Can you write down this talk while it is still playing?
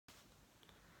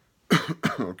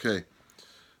Okay,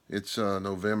 it's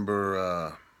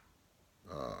November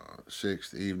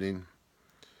 6th evening.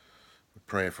 We're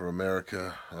praying for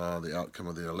America, the outcome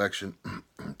of the election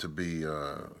to be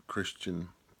Christian,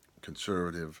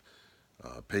 conservative,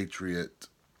 patriot,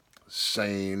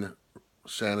 sane,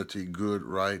 sanity, good,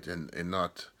 right, and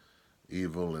not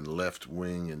evil and left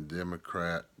wing and demon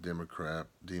crap,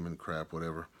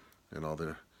 whatever, and all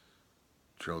the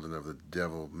children of the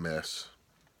devil mess.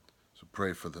 So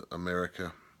pray for the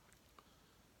America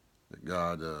that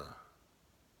God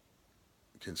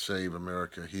can save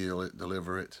America, heal it,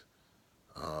 deliver it.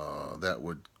 That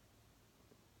would,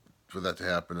 for that to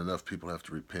happen, enough people have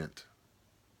to repent.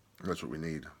 That's what we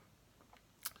need.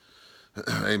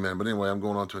 Amen. But anyway, I'm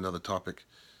going on to another topic.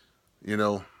 You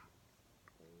know,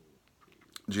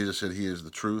 Jesus said He is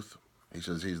the truth. He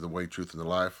says He's the way, truth, and the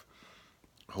life.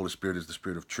 The Holy Spirit is the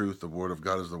Spirit of truth. The Word of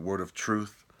God is the Word of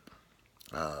truth.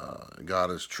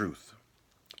 God is truth.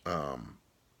 Um,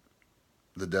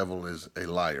 the devil is a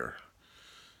liar.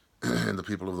 And the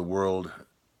people of the world,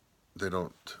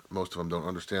 most of them don't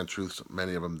understand truth.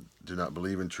 Many of them do not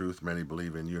believe in truth. Many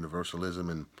believe in universalism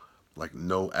and like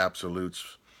no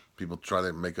absolutes. People try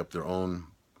to make up their own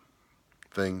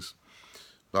things.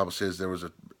 The Bible says there was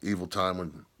an evil time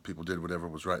when people did whatever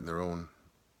was right in their own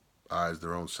eyes,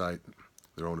 their own sight,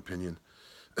 their own opinion.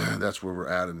 That's where we're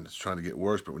at, and it's trying to get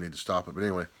worse, but we need to stop it. But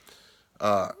anyway,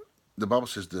 uh, the Bible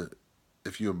says that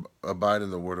if you abide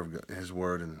in the Word of God, His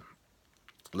Word, and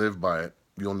live by it,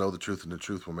 you'll know the truth, and the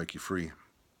truth will make you free.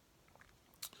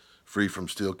 Free from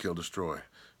steal, kill, destroy.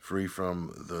 Free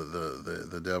from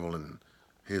the devil and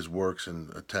his works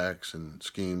and attacks and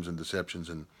schemes and deceptions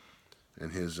and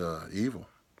his evil.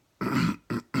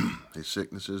 His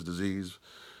sicknesses, disease,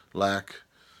 lack,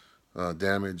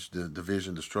 damage,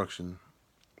 division, destruction,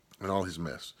 and all his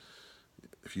mess.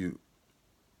 If you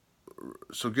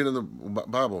get in the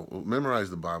Bible,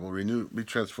 memorize the Bible, be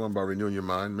transformed by renewing your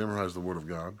mind, memorize the Word of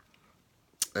God,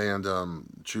 and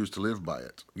choose to live by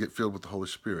it. Get filled with the Holy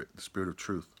Spirit, the Spirit of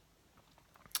truth,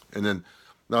 and then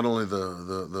not only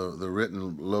the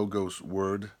written logos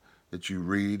word that you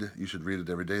read, you should read it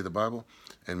every day, the Bible,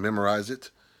 and memorize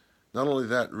it. Not only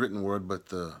that written word, but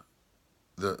the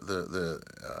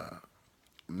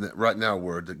right now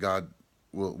word that God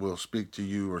will speak to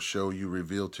you or show you,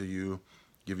 reveal to you,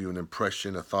 give you an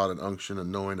impression, a thought, an unction, a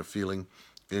knowing, a feeling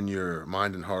in your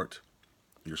mind and heart,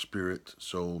 your spirit,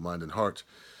 soul, mind, and heart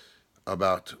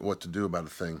about what to do about a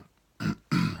thing.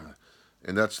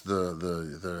 And that's the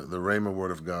Rhema word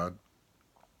of God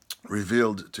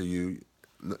revealed to you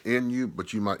in you,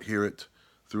 but you might hear it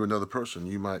through another person.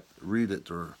 You might read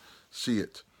it or see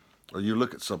it, or you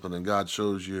look at something and God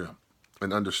shows you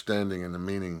an understanding and a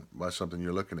meaning by something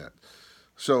you're looking at.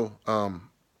 So, but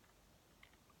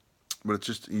it's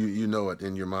just you know it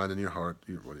in your mind and your heart,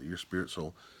 your spirit,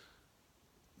 soul.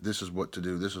 This is what to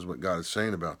do. This is what God is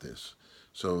saying about this.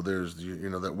 So there's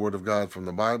that word of God from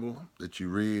the Bible that you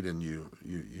read and you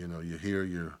hear,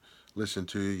 you listen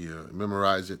to, you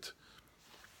memorize it.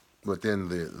 But then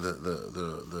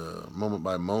the moment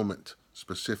by moment,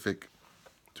 specific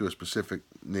to a specific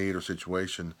need or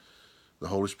situation, the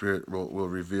Holy Spirit will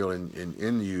reveal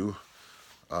in you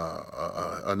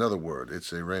another word.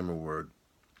 It's a rhema word.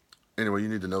 Anyway, you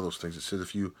need to know those things. It says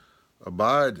if you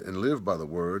abide and live by the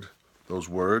word, those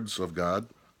words of God,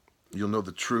 you'll know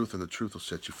the truth, and the truth will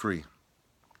set you free.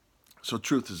 So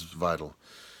truth is vital.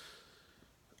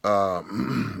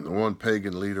 One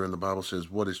pagan leader in the Bible says,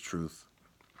 "What is truth?"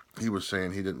 He was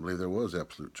saying he didn't believe there was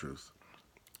absolute truth,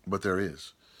 but there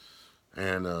is.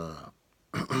 And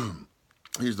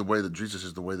he's the way that Jesus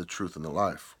is the way, the truth, and the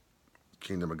life. The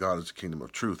kingdom of God is the kingdom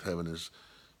of truth. Heaven is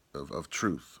of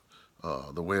truth.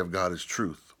 The way of God is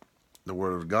truth. The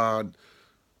word of God,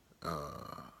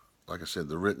 like I said,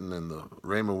 the written and the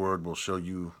Rhema word will show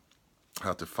you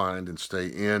how to find and stay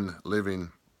in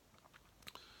living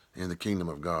in the kingdom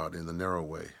of God in the narrow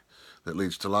way that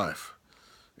leads to life.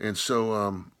 And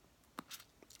so,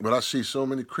 but I see so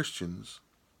many Christians,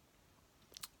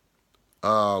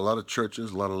 a lot of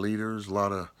churches, a lot of leaders, a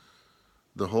lot of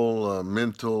the whole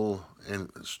mental and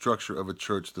structure of a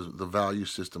church, the value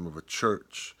system of a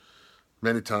church.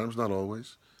 Many times, not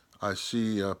always, I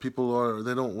see people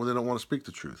they don't want to speak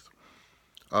the truth.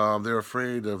 They're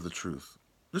afraid of the truth.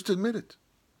 Just admit it.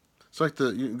 It's like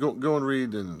you go and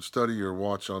read and study or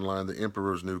watch online The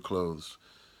Emperor's New Clothes,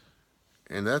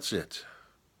 and that's it,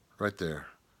 right there.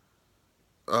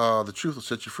 The truth will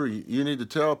set you free. You need to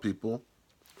tell people,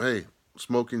 hey,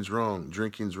 smoking's wrong,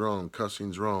 drinking's wrong,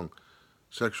 cussing's wrong,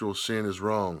 sexual sin is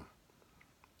wrong.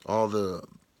 All the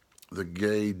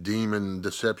gay demon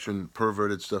deception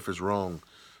perverted stuff is wrong.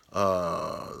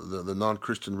 The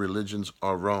non-Christian religions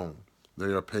are wrong.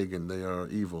 They are pagan. They are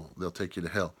evil. They'll take you to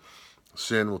hell.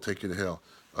 Sin will take you to hell.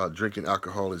 Drinking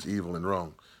alcohol is evil and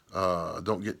wrong.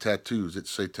 Don't get tattoos. It's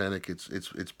satanic.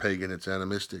 It's pagan. It's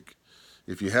animistic.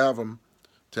 If you have them,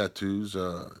 tattoos,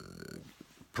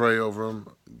 pray over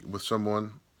them with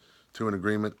someone to an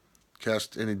agreement.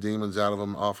 Cast any demons out of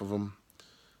them, off of them,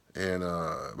 and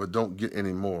but don't get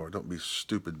any more. Don't be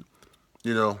stupid.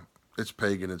 You know, it's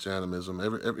pagan. It's animism.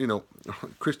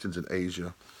 Christians in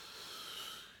Asia,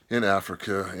 in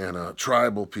Africa, and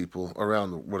tribal people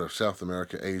around South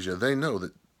America, Asia, they know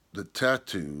that the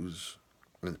tattoos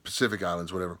in the Pacific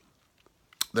Islands, whatever,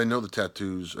 they know the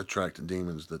tattoos attract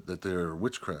demons. That they're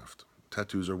witchcraft.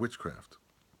 Tattoos are witchcraft,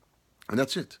 and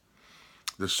that's it.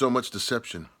 There's so much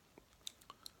deception.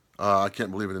 I can't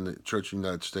believe it in the Church of the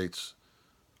United States.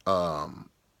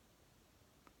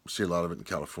 See a lot of it in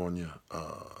California.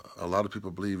 A lot of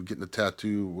people believe getting a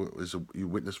tattoo is you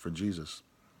witness for Jesus.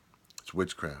 It's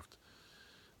witchcraft.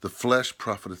 The flesh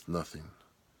profiteth nothing,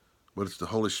 but it's the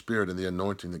Holy Spirit and the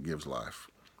anointing that gives life.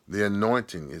 The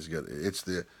anointing is good. It's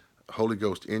the Holy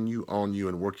Ghost in you, on you,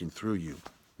 and working through you,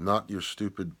 not your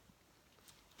stupid,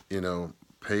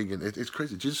 pagan. It's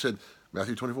crazy. Jesus said,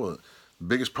 Matthew 24, the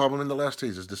biggest problem in the last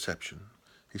days is deception.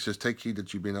 He says, take heed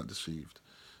that you be not deceived.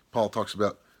 Paul talks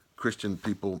about Christian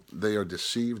people, they are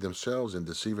deceived themselves and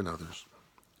deceiving others.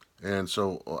 And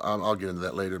so I'll get into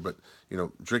that later, but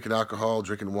drinking alcohol,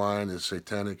 drinking wine is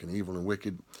satanic and evil and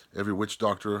wicked. Every witch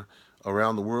doctor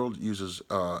around the world uses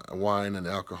wine and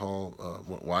alcohol,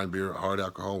 wine, beer, hard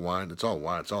alcohol, wine. It's all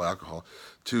wine. It's all alcohol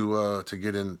to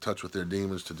get in touch with their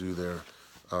demons, to do their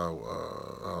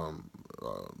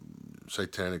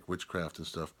satanic witchcraft and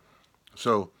stuff.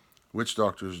 So witch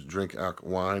doctors drink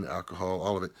wine, alcohol,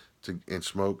 all of it, and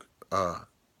smoke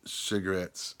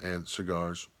cigarettes and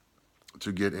cigars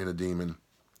to get in a demon,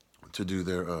 to do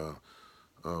their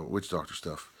witch doctor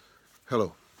stuff.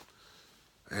 Hello.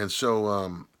 And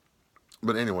so,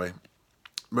 but anyway,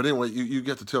 you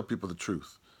get to tell people the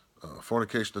truth.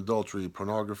 Fornication, adultery,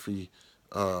 pornography,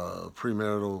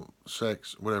 premarital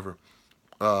sex, whatever,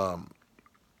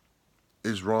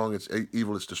 is wrong. It's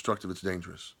evil. It's destructive. It's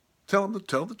dangerous. Tell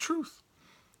the truth.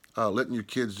 Letting your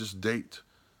kids just date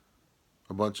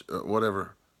a bunch,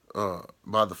 whatever,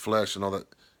 by the flesh and all that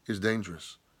is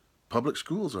dangerous. Public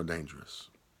schools are dangerous.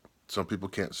 Some people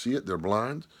can't see it. They're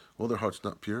blind. Well, their heart's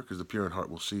not pure, because the pure in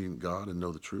heart will see God and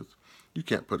know the truth. You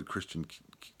can't put Christian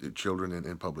children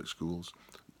in public schools.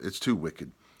 It's too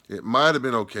wicked. It might have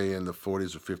been okay in the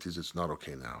 40s or 50s. It's not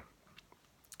okay now.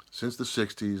 Since the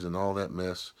 60s and all that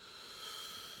mess,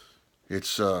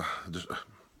 it's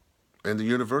and the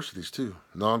universities too.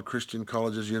 Non-Christian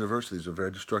colleges, universities are very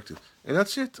destructive. And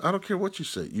that's it. I don't care what you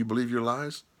say. You believe your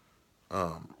lies.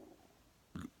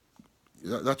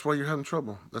 That's why you're having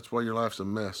trouble. That's why your life's a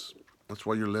mess. That's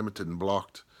why you're limited and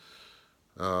blocked.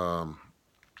 But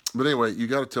anyway, you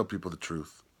got to tell people the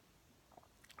truth.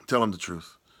 Tell them the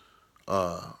truth.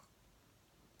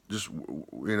 This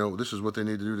is what they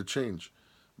need to do to change.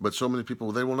 But so many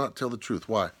people, they will not tell the truth.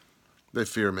 Why? They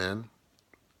fear man.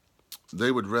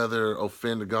 They would rather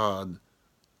offend God.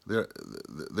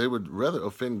 They would rather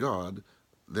offend God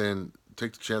than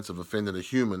take the chance of offending a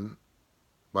human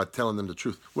by telling them the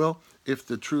truth. Well, if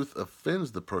the truth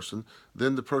offends the person,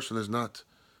 then the person is not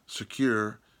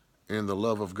secure in the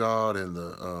love of God and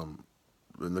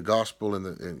the gospel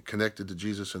and connected to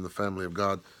Jesus and the family of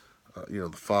God. The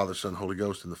Father, Son, Holy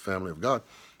Ghost, and the family of God.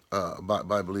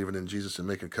 By believing in Jesus and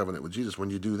making a covenant with Jesus. When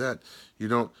you do that,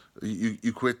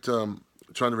 you quit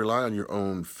trying to rely on your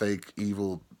own fake,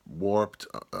 evil, warped,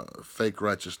 fake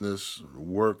righteousness,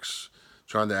 works,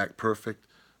 trying to act perfect,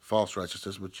 false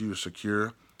righteousness, but you are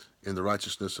secure in the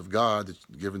righteousness of God that's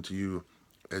given to you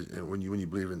when you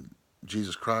believe in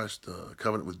Jesus Christ,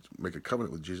 make a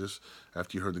covenant with Jesus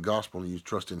after you heard the gospel and you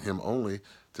trust in Him only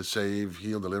to save,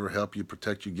 heal, deliver, help you,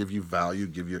 protect you, give you value,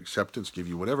 give you acceptance, give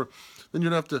you whatever. Then you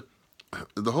don't have to.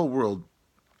 The whole world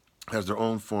has their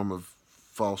own form of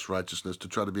false righteousness to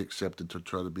try to be accepted, to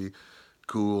try to be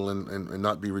cool and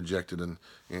not be rejected,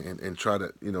 and try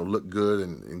to look good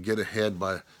and get ahead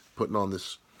by putting on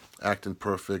this acting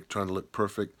perfect, trying to look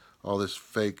perfect, all this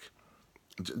fake.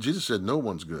 Jesus said, "No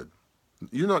one's good.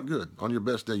 You're not good. On your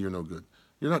best day, you're no good.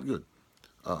 You're not good.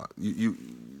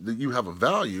 You have a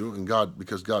value in God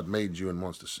because God made you and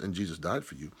wants to, and Jesus died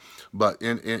for you. But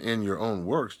in your own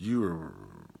works, you are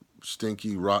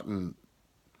stinky, rotten,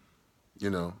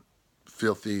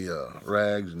 filthy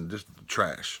rags and just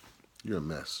trash. You're a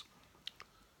mess.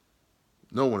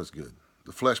 No one is good.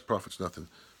 The flesh profits nothing.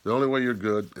 The only way you're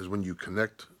good is when you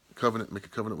connect covenant, make a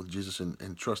covenant with Jesus,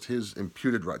 and trust his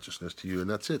imputed righteousness to you, and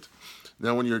that's it.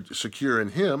 Now, when you're secure in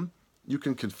him, you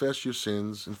can confess your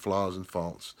sins and flaws and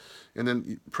faults, and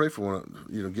then pray for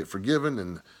one, get forgiven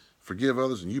and forgive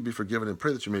others, and you be forgiven, and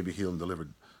pray that you may be healed and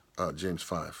delivered. James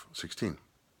 5:16.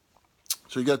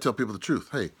 So you got to tell people the truth.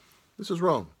 Hey, this is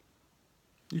wrong.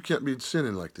 You can't be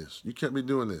sinning like this. You can't be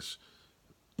doing this.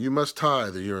 You must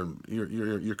tithe, or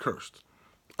you're cursed.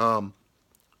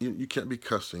 You can't be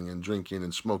cussing and drinking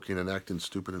and smoking and acting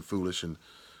stupid and foolish and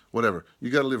whatever.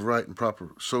 You got to live right and proper,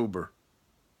 sober,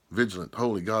 vigilant,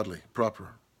 holy, godly,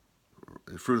 proper,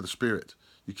 fruit of the Spirit.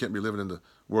 You can't be living in the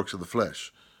works of the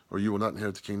flesh, or you will not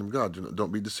inherit the kingdom of God.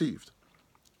 Don't be deceived.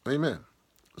 Amen.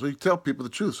 So you tell people the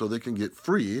truth so they can get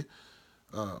free,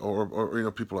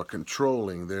 or people are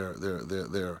controlling their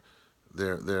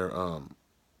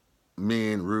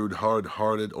mean, rude,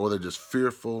 hard-hearted, or they're just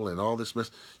fearful and all this mess.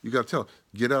 You got to tell them,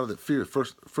 get out of that fear.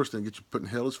 First thing that get you put in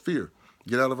hell is fear.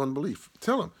 Get out of unbelief.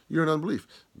 Tell them you're in unbelief.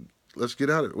 Let's get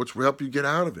out of it. Which will help you get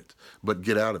out of it. But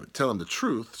get out of it. Tell them the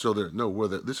truth so they know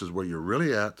this is where you're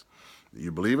really at.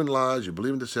 You believe in lies, you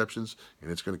believe in deceptions,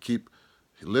 and it's going to keep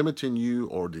limiting you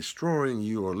or destroying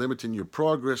you or limiting your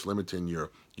progress, limiting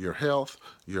your health,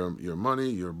 your money,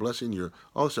 your blessing,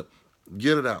 all this stuff.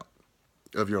 Get it out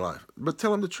of your life. But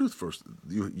tell them the truth first.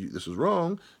 This is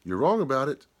wrong. You're wrong about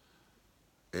it.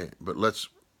 But let's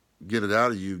get it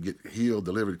out of you, get healed,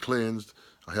 delivered, cleansed.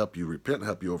 I'll help you repent,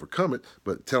 help you overcome it,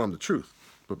 but tell them the truth.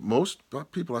 But most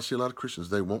people, I see a lot of Christians,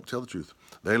 they won't tell the truth.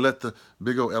 They let the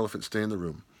big old elephant stay in the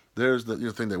room. There's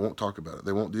the thing, they won't talk about it.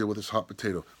 They won't deal with this hot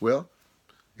potato. Well,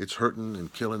 it's hurting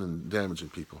and killing and damaging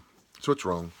people. So it's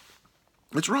wrong.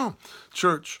 It's wrong.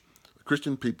 Church,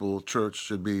 Christian people, church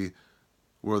should be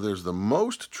where there's the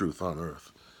most truth on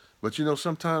earth. But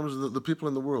sometimes the people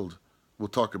in the world will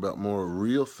talk about more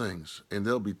real things, and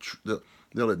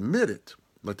they'll admit it,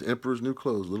 like the emperor's new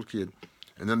clothes, little kid,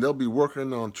 and then they'll be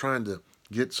working on trying to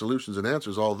get solutions and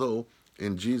answers, although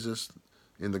in Jesus,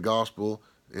 in the gospel,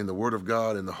 in the Word of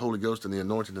God, in the Holy Ghost, and the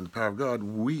anointing and the power of God,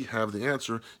 we have the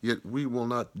answer, yet we will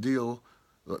not deal,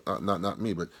 not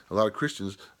me, but a lot of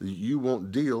Christians, you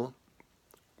won't deal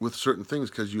with certain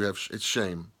things because it's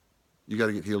shame. You got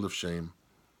to get healed of shame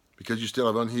because you still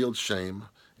have unhealed shame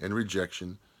and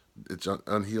rejection. It's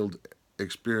unhealed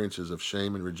experiences of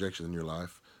shame and rejection in your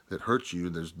life that hurt you.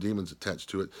 There's demons attached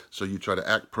to it. So you try to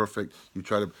act perfect. You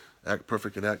try to act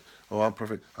perfect and act, I'm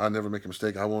perfect. I never make a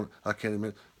mistake. I can't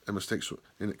admit a mistake.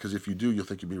 Because if you do, you'll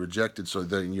think you'll be rejected. So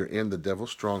then you're in the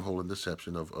devil's stronghold and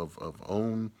deception of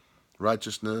own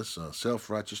righteousness,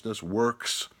 self-righteousness,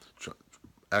 works,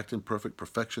 acting perfect,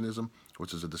 perfectionism,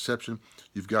 which is a deception.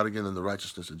 You've got to get in the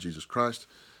righteousness of Jesus Christ.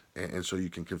 And so you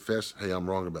can confess, hey, I'm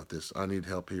wrong about this. I need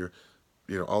help here.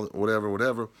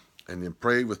 Whatever. And then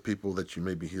pray with people that you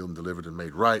may be healed and delivered and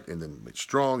made right and then made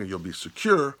strong, and you'll be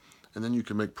secure, and then you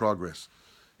can make progress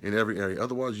in every area.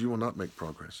 Otherwise, you will not make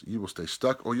progress. You will stay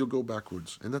stuck or you'll go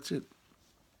backwards, and that's it.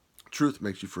 Truth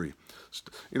makes you free.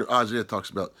 Isaiah talks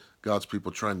about God's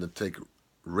people trying to take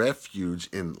refuge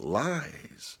in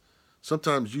lies.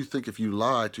 Sometimes you think if you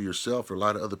lie to yourself or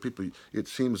lie to other people, it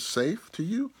seems safe to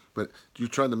you, but you're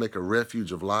trying to make a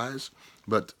refuge of lies,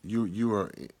 but you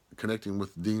are connecting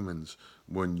with demons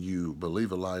when you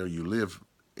believe a lie, or you live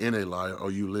in a lie, or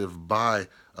you live by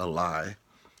a lie,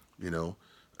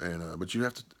 but you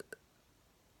have to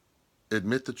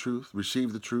admit the truth,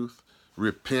 receive the truth,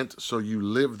 repent so you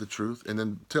live the truth, and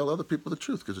then tell other people the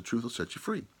truth, because the truth will set you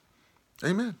free.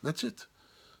 Amen. That's it.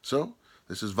 So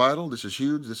this is vital. This is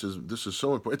huge. This is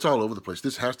so important. It's all over the place.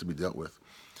 This has to be dealt with.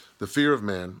 The fear of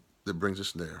man that brings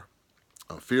us there,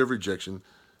 fear of rejection,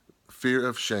 fear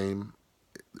of shame.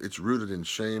 It's rooted in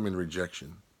shame and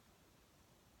rejection,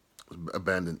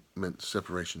 abandonment,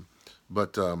 separation.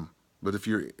 But if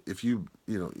you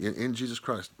in Jesus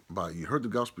Christ, you heard the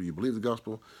gospel, you believe the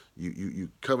gospel, you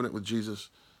covenant with Jesus,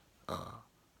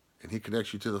 and He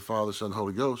connects you to the Father, Son,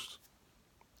 Holy Ghost,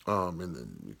 in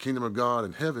the kingdom of God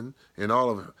and heaven, and all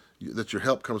of that, your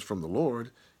help comes from the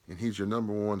Lord, and He's your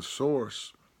number one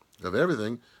source of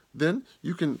everything. Then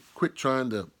you can quit trying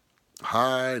to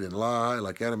hide and lie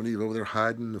like Adam and Eve over there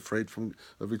hiding, afraid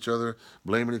of each other,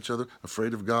 blaming each other,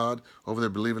 afraid of God, over there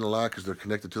believing a lie because they're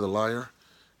connected to the liar,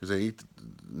 because they eat the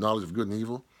knowledge of good and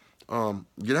evil.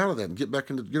 Get out of that and get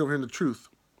over here in the truth.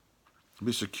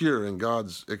 Be secure in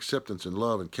God's acceptance and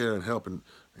love and care and help and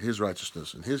His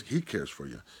righteousness, and He cares for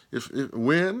you.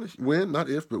 When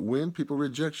people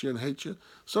reject you and hate you,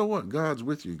 so what? God's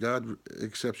with you. God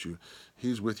accepts you.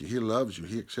 He's with you. He loves you.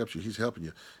 He accepts you. He's helping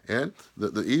you. And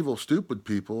the evil, stupid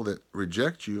people that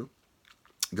reject you,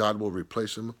 God will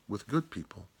replace them with good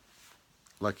people.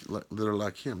 that are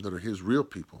like him, that are his real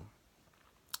people,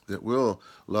 that will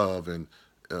love and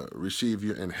receive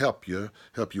you and help you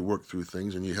work through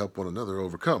things, and you help one another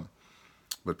overcome.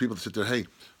 But people that sit there, hey,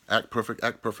 act perfect,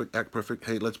 act perfect, act perfect.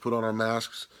 Hey, let's put on our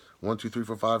masks. 1, 2, 3,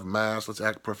 4, 5 masks. Let's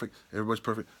act perfect. Everybody's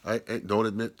perfect. Hey, don't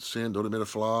admit sin. Don't admit a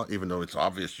flaw, even though it's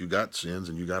obvious you got sins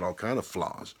and you got all kind of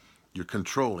flaws. You're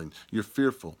controlling. You're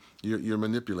fearful. You're a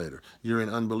manipulator. You're in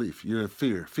unbelief. You're in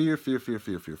fear. Fear.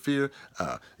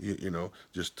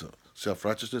 Just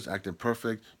self-righteousness, acting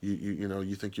perfect.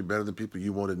 You think you're better than people.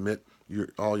 You won't admit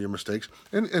all your mistakes.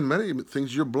 And many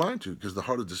things you're blind to, because the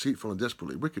heart is deceitful and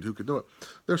desperately wicked. Who could know it?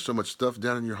 There's so much stuff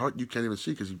down in your heart you can't even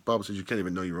see, because the Bible says you can't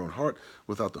even know your own heart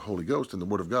without the Holy Ghost and the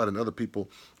Word of God, and other people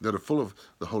that are full of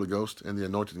the Holy Ghost and the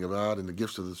anointing of God and the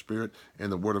gifts of the Spirit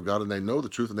and the Word of God, and they know the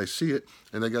truth and they see it,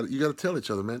 and you got to tell each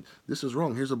other, man, this is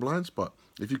wrong. Here's a blind spot.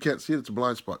 If you can't see it, it's a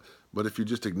blind spot. But if you're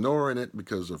just ignoring it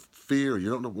because of fear, or you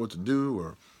don't know what to do,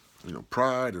 or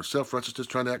pride or self-righteousness,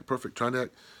 trying to act perfect, trying to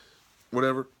act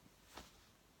whatever,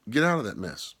 get out of that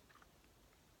mess.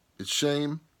 It's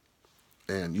shame,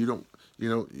 and you don't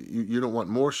want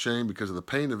more shame because of the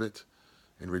pain of it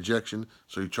and rejection,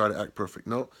 so you try to act perfect.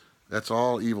 No, that's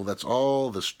all evil. That's all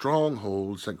the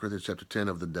stronghold, 2 Corinthians chapter 10,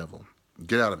 of the devil.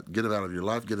 Get out of it. Get it out of your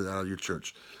life. Get it out of your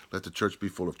church. Let the church be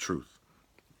full of truth.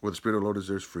 Where the Spirit of the Lord is,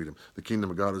 there's freedom. The kingdom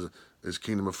of God is a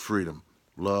kingdom of freedom,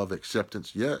 love,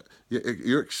 acceptance. Yeah,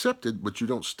 you're accepted, but you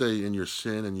don't stay in your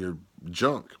sin and your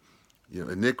junk.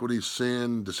 Iniquity,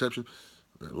 sin, deception,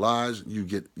 lies.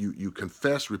 You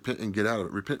confess, repent, and get out of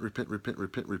it. Repent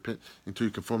until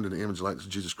you conform to the image and likeness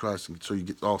of Jesus Christ, and so you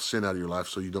get all sin out of your life,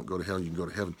 so you don't go to hell, you can go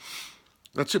to heaven.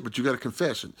 That's it. But you got to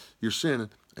confess your sin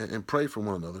and pray for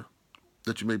one another,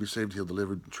 that you may be saved, healed,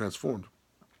 delivered, and transformed.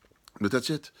 But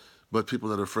that's it. But people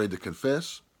that are afraid to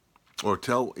confess or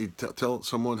tell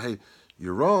someone, hey,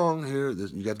 you're wrong here.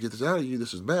 You got to get this out of you.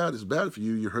 This is bad. It's bad for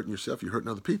you. You're hurting yourself. You're hurting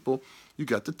other people. You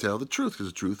got to tell the truth, because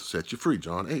the truth sets you free.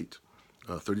 John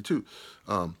 8:32.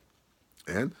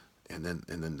 And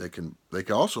then they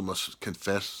can also must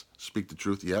confess, speak the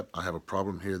truth. Yep, I have a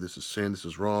problem here. This is sin. This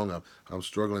is wrong. I'm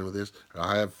struggling with this.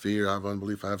 I have fear. I have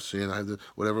unbelief. I have sin. I have this,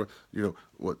 whatever.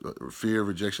 Fear,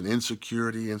 rejection,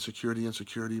 insecurity.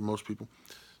 Most people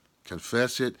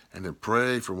confess it and then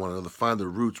pray for one another. Find the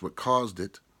roots, what caused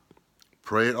it.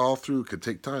 Pray it all through. Could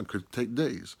take time. Could take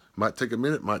days. Might take a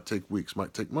minute. Might take weeks.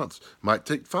 Might take months. Might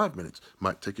take 5 minutes.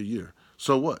 Might take a year.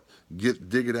 So what?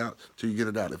 Dig it out till you get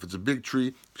it out. If it's a big tree,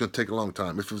 it's going to take a long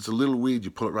time. If it's a little weed, you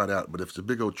pull it right out. But if it's a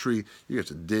big old tree, you have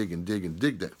to dig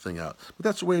that thing out. But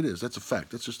that's the way it is. That's a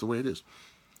fact. That's just the way it is.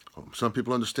 Some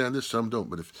people understand this, some don't.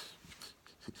 But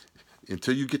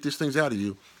until you get these things out of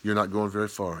you, you're not going very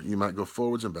far. You might go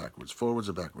forwards and backwards,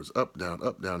 up,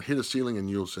 down, hit a ceiling, and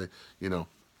you'll say,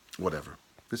 whatever.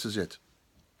 This is it.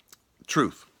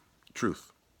 Truth.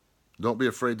 Don't be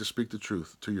afraid to speak the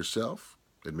truth to yourself.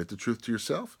 Admit the truth to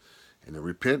yourself, and then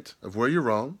repent of where you're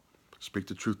wrong. Speak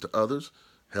the truth to others.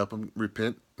 Help them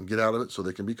repent and get out of it so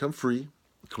they can become free,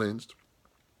 cleansed.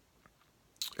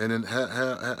 And then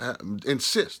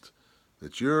insist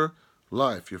that your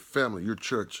life, your family, your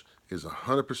church is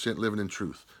 100% living in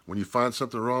truth. When you find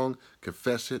something wrong,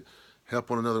 confess it,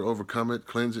 help one another overcome it,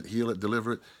 cleanse it, heal it,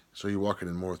 deliver it, so you're walking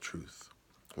in more truth.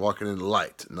 Walking in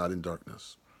light, not in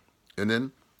darkness. And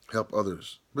then help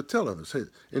others, but tell others. Hey,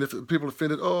 and if people are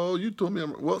offended, oh, you told me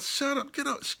well, shut up, get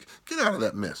out of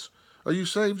that mess. Are you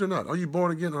saved or not? Are you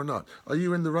born again or not? Are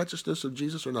you in the righteousness of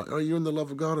Jesus or not? Are you in the love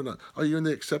of God or not? Are you in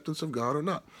the acceptance of God or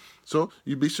not? So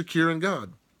you be secure in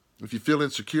God. If you feel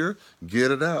insecure,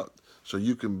 get it out so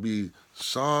you can be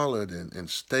solid and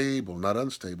stable, not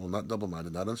unstable, not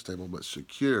double-minded, not unstable, but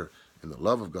secure in the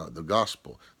love of God, the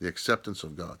gospel, the acceptance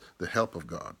of God, the help of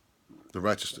God, the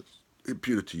righteousness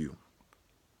imputed to you.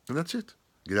 And that's it.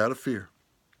 Get out of fear.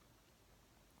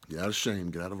 Get out of shame.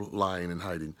 Get out of lying and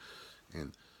hiding.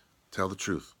 And tell the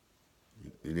truth.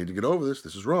 You need to get over this.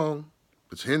 This is wrong.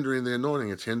 It's hindering the anointing.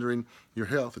 It's hindering your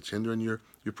health. It's hindering your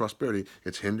prosperity.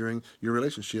 It's hindering your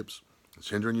relationships. It's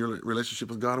hindering your relationship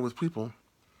with God and with people.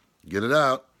 Get it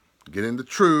out. Get into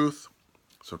truth.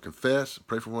 So confess.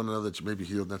 Pray for one another that you may be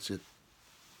healed. That's it.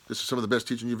 This is some of the best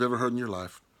teaching you've ever heard in your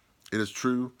life. It is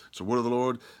true. It's the word of the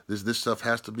Lord. This stuff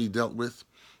has to be dealt with.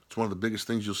 It's one of the biggest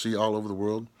things you'll see all over the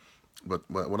world. But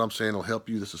what I'm saying will help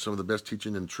you. This is some of the best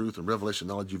teaching and truth and revelation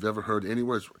knowledge you've ever heard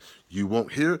anywhere. You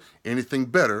won't hear anything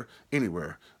better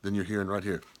anywhere than you're hearing right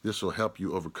here. This will help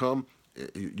you overcome.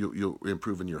 You'll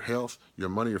improve in your health, your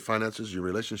money, your finances, your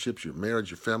relationships, your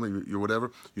marriage, your family, your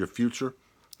whatever, your future,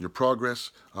 your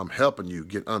progress. I'm helping you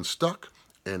get unstuck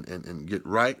and get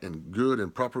right and good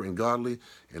and proper and godly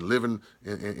and living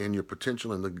in your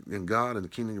potential in God and the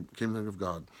kingdom of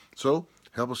God. So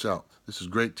help us out. This is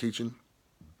great teaching.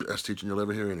 Best teaching you'll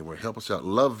ever hear anywhere. Help us out.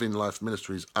 Loving Life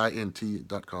Ministries,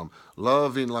 INT.com.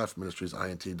 Loving Life Ministries,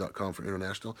 INT.com for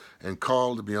international. And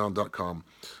calledbeyond.com.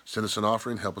 Send us an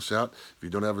offering. Help us out. If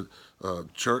you don't have a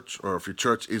church, or if your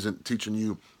church isn't teaching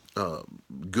you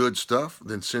good stuff,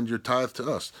 then send your tithe to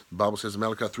us. The Bible says in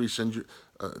Malachi 3,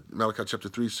 Malachi chapter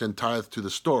 3, send tithe to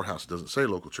the storehouse. It doesn't say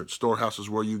local church. Storehouse is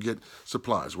where you get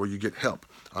supplies, where you get help.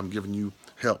 I'm giving you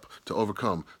help to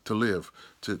overcome, to live,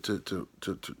 to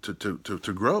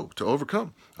grow, to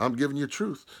overcome. I'm giving you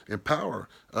truth and power,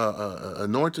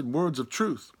 anointed words of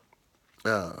truth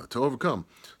to overcome.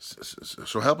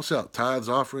 So help us out. Tithes,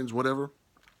 offerings, whatever.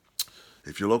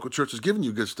 If your local church is giving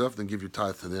you good stuff, then give your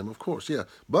tithe to them, of course, yeah.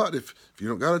 But if you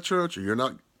don't got a church or you're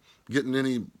not getting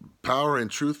any power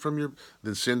and truth from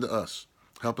then send to us.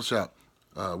 Help us out.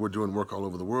 We're doing work all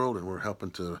over the world, and we're helping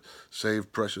to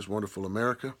save precious, wonderful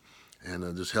America.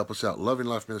 And just help us out. Loving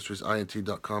Life Ministries,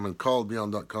 INT.com and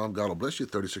calledbeyond.com. God will bless you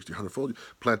 30, 60, 100-fold. You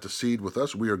plant the seed with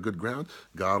us. We are good ground.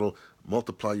 God will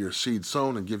multiply your seed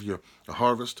sown and give you a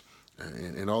harvest.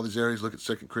 In all these areas, look at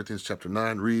 2 Corinthians chapter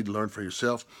 9. Read, learn for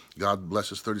yourself. God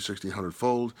blesses 30, 60,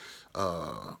 100-fold.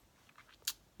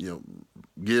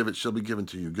 Give, it shall be given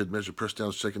to you. Good measure, pressed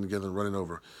down, shaken together, and running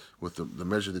over. With the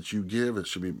measure that you give, it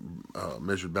should be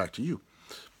measured back to you.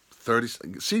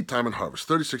 Seed time and harvest,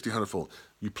 30, 60, 100-fold.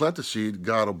 You plant the seed,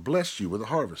 God will bless you with a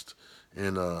harvest.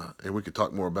 And we could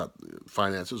talk more about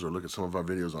finances or look at some of our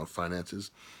videos on finances.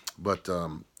 But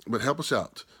help us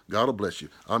out. God will bless you.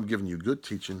 I'm giving you good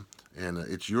teaching, and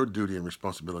it's your duty and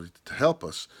responsibility to help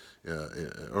us,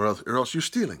 or else you're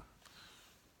stealing.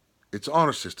 It's an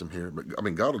honor system here.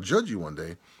 But God will judge you one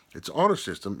day. It's an honor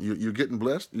system. You're getting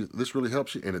blessed. This really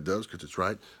helps you, and it does because it's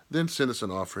right. Then send us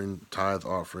an offering, tithe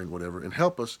offering, whatever, and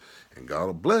help us, and God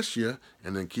will bless you,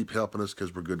 and then keep helping us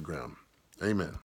because we're good ground. Amen.